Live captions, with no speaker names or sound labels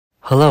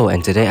Hello,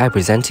 and today I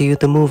present to you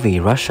the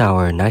movie Rush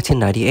Hour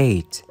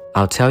 1998.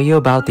 I'll tell you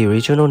about the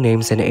original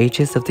names and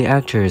ages of the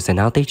actors and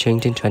how they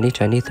changed in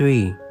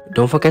 2023.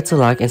 Don't forget to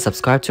like and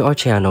subscribe to our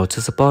channel to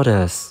support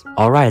us.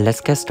 Alright,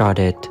 let's get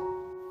started.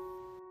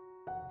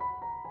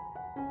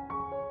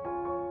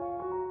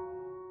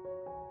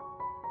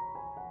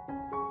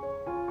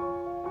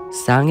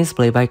 Sang is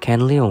played by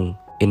Ken Leung.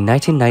 In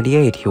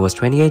 1998, he was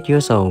 28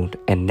 years old,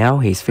 and now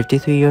he's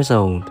 53 years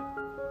old.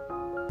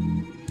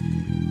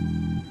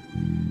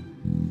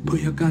 Put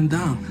your gun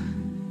down.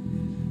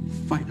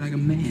 Fight like a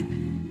man.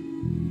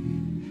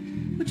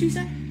 What you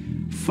say?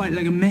 Fight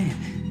like a man.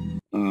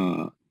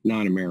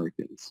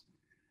 Non-Americans.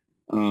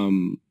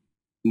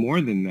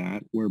 More than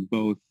that,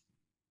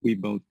 we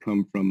both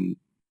come from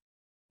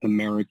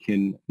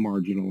American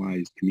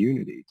marginalized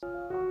communities.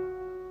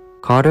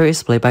 Carter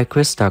is played by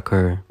Chris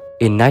Tucker.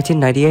 In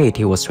 1998,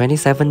 he was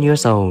 27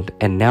 years old,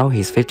 and now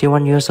he's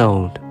 51 years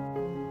old.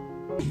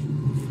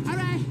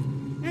 Alright,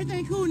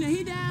 everything cool now.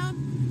 He down,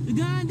 the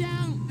gun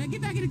down. Now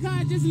get back in the car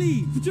and just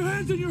leave. Put your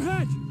hands on your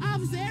head.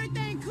 Officer,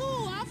 everything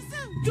cool,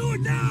 officer. Do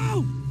it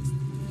now.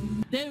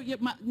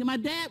 My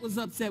dad was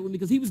upset with me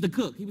because he was the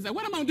cook. He was like,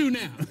 what am I gonna do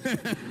now?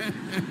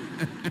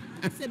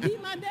 I said, be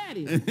my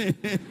daddy. He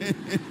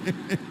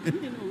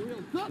didn't know a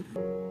real cook.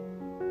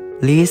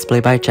 Lee is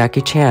played by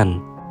Jackie Chan.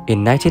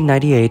 In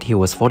 1998, he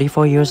was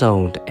 44 years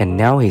old, and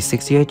now he's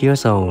 68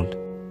 years old.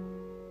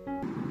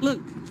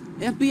 Look,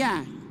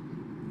 FBI.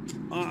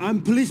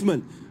 I'm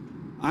policeman.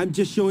 I'm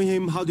just showing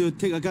him how to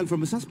take a gun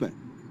from a suspect.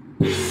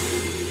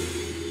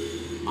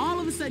 All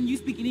of a sudden, you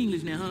speaking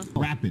English now, huh?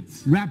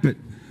 Rapid.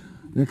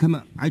 Now come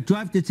on. I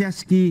drive the jet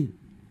ski,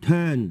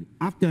 turn.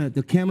 After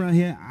the camera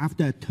here,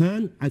 after I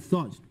turn, I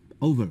thought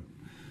over.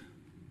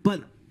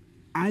 But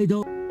I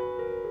don't...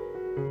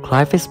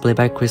 Clive is played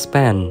by Chris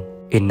Penn.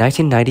 In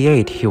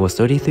 1998, he was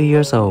 33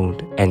 years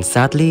old, and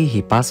sadly,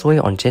 he passed away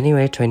on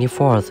January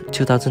 24th,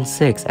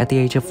 2006 at the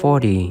age of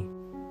 40.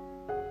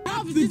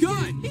 Officer,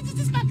 he's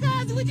just my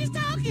cousin. We're just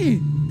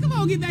talking. Come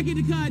on, get back in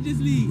the car and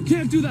just leave.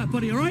 Can't do that,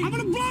 buddy, all right? I'm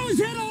gonna blow his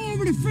head all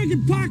over the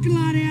freaking parking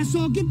lot,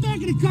 asshole. Get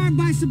back in the car and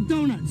buy some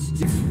donuts.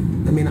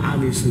 I mean,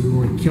 obviously we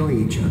weren't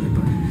killing each other,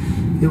 but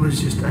it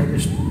was just,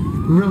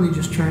 really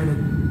just trying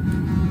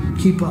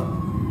to keep up.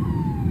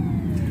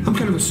 I'm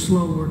kind of a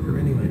slow worker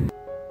anyway.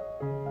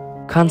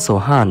 Kan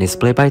So-han is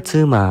played by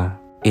Tzi Ma.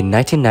 In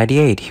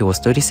 1998, he was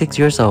 36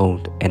 years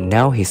old, and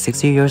now he's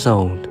 60 years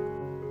old.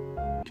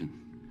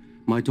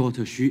 My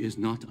daughter, she is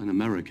not an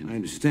American. I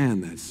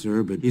understand that,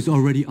 sir, but... He's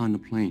already on the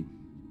plane.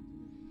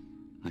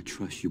 I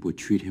trust you will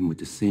treat him with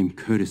the same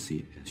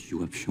courtesy as you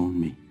have shown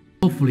me.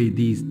 Hopefully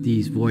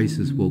these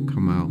voices will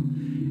come out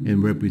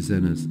and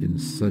represent us in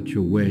such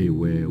a way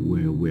where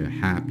we're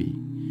happy.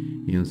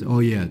 You know, say, oh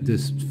yeah,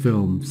 this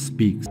film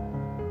speaks.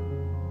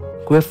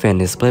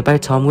 Griffin is played by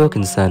Tom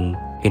Wilkinson.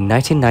 In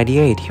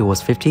 1998, he was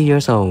 50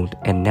 years old,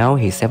 and now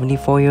he's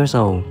 74 years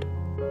old.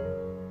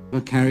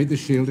 Carried the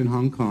shield in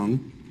Hong Kong.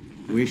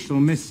 We shall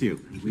miss you.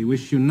 We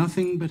wish you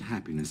nothing but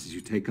happiness as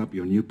you take up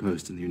your new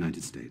post in the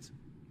United States.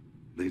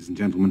 Ladies and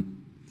gentlemen,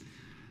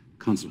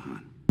 Consul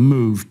Han.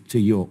 Moved to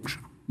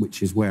Yorkshire,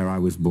 which is where I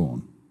was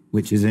born,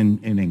 which is in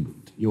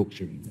England,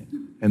 Yorkshire,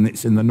 England, and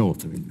it's in the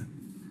north of England.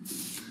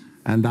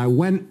 And I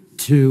went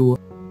to...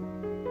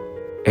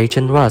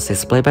 Agent Russ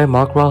is played by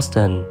Mark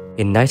Rolston.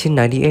 In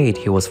 1998,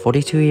 he was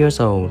 42 years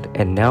old,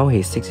 and now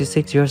he's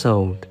 66 years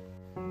old.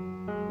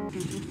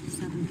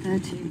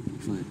 7:30.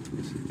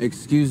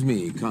 Excuse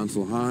me,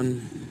 Consul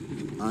Han.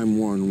 I'm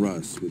Warren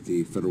Russ with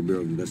the Federal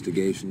Bureau of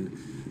Investigation.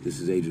 This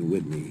is Agent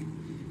Whitney.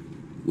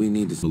 We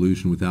need to...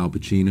 Solution with Al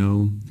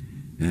Pacino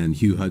and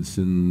Hugh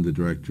Hudson, the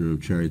director of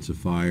Chariots of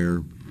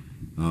Fire,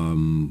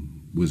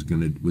 was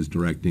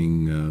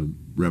directing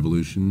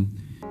Revolution.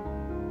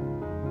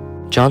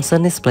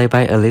 Johnson is played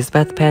by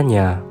Elizabeth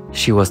Peña.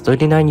 She was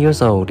 39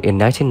 years old in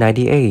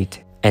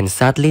 1998, and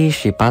sadly,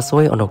 she passed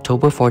away on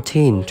October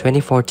 14,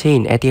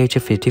 2014 at the age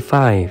of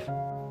 55.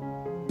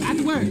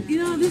 You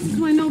know, this is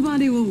why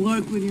nobody will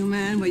work with you,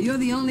 man. But you're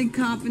the only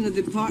cop in the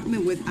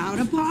department without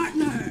a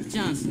partner.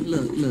 Johnson,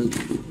 look.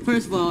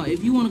 First of all,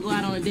 if you want to go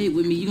out on a date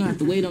with me, you're going to have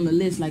to wait on the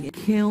list like...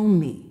 Kill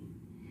me.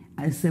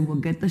 I said, well,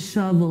 get the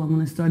shovel. I'm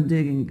going to start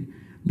digging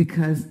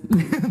because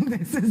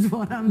this is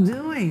what I'm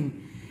doing.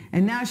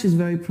 And now she's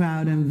very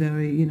proud and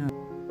very, you know...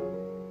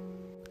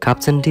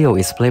 Captain Deal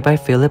is played by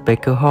Philip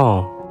Baker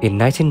Hall. In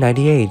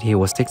 1998, he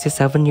was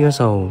 67 years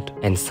old,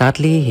 and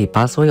sadly, he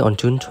passed away on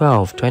June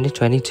 12,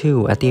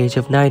 2022 at the age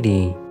of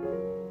 90.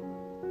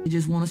 You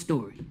just want a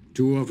story.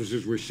 2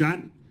 officers were shot.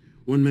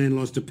 1 man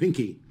lost a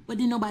pinky. But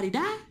didn't nobody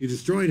die? You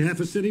destroyed half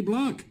a city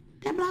block.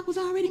 That block was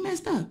already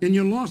messed up. And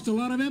you lost a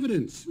lot of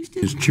evidence.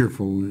 As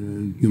cheerful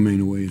and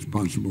humane a way as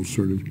possible,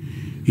 sort of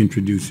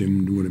introduce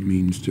him to what it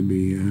means to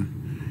be,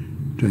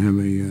 to have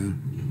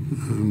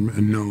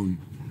a known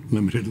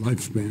limited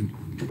lifespan.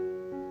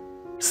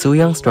 Soo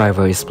Young's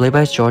driver is played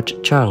by George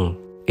Chung.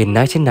 In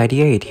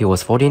 1998, he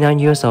was 49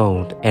 years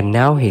old, and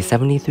now he's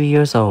 73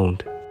 years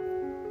old.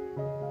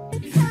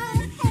 Baby,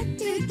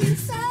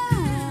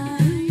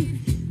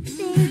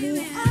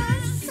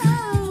 I'm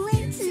so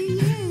into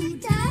you.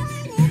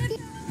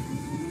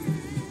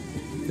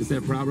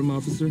 that problem,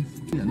 officer?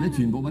 人咧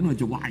全部揾佢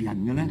做壞人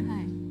嘅咧，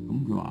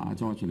咁佢話阿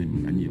George 你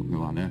唔緊要，佢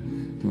話咧，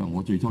佢話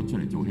我最初出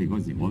嚟做戲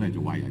嗰時，我都係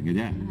做壞人嘅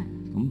啫，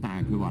咁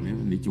但係佢話咧，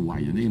你做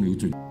壞人咧，你要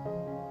最。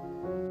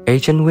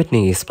Agent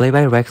Whitney is played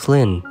by Rex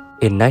Linn.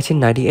 In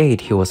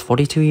 1998, he was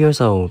 42 years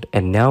old,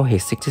 and now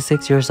he's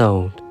 66 years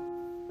old.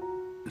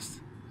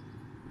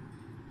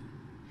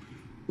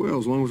 Well,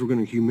 as long as we're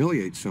going to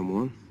humiliate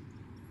someone,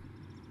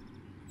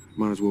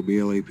 might as well be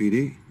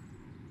LAPD.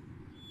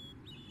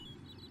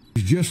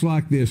 He's just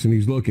like this, and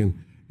he's looking,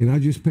 and I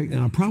just picked,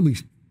 and I probably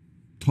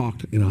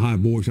talked in a high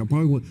voice. I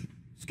probably went,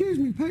 "Excuse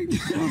me, Peyton."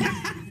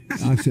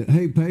 I said,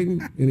 "Hey,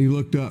 Peyton," and he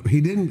looked up.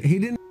 He didn't.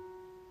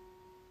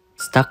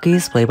 Stuckey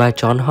is played by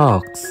John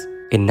Hawkes.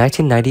 In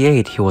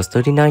 1998, he was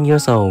 39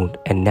 years old,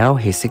 and now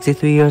he's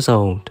 63 years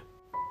old.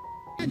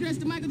 Address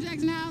to Michael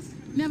Jackson house?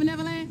 Never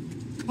Neverland?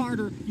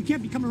 Carter, you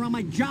can't be coming around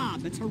my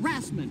job. That's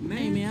harassment, man.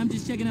 Hey, man, I'm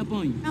just checking up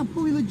on you. I'm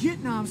fully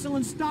legit now. I'm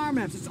selling star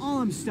maps. That's all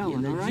I'm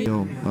selling, all right?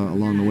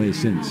 Along the way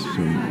since.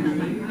 So,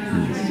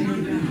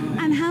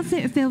 And how's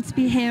it feel to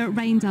be here at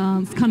Rain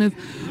Dance, kind of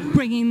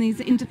bringing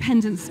these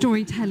independent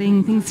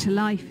storytelling things to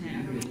life?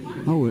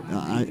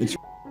 It's...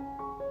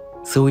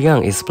 Soo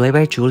Young is played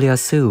by Julia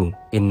Su.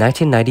 In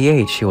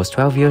 1998, she was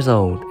 12 years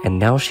old, and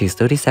now she's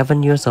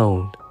 37 years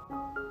old.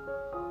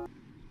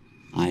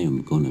 I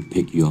am gonna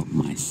pick you up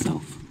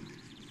myself.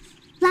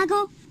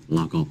 Lago?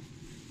 Lago.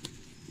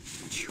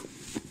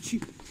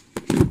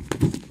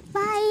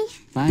 Bye.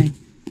 Bye.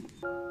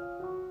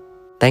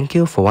 Thank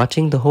you for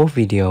watching the whole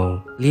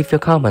video. Leave your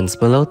comments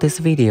below this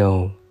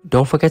video.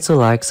 Don't forget to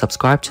like,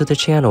 subscribe to the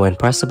channel, and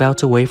press the bell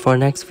to wait for our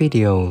next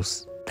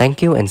videos.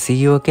 Thank you and see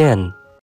you again.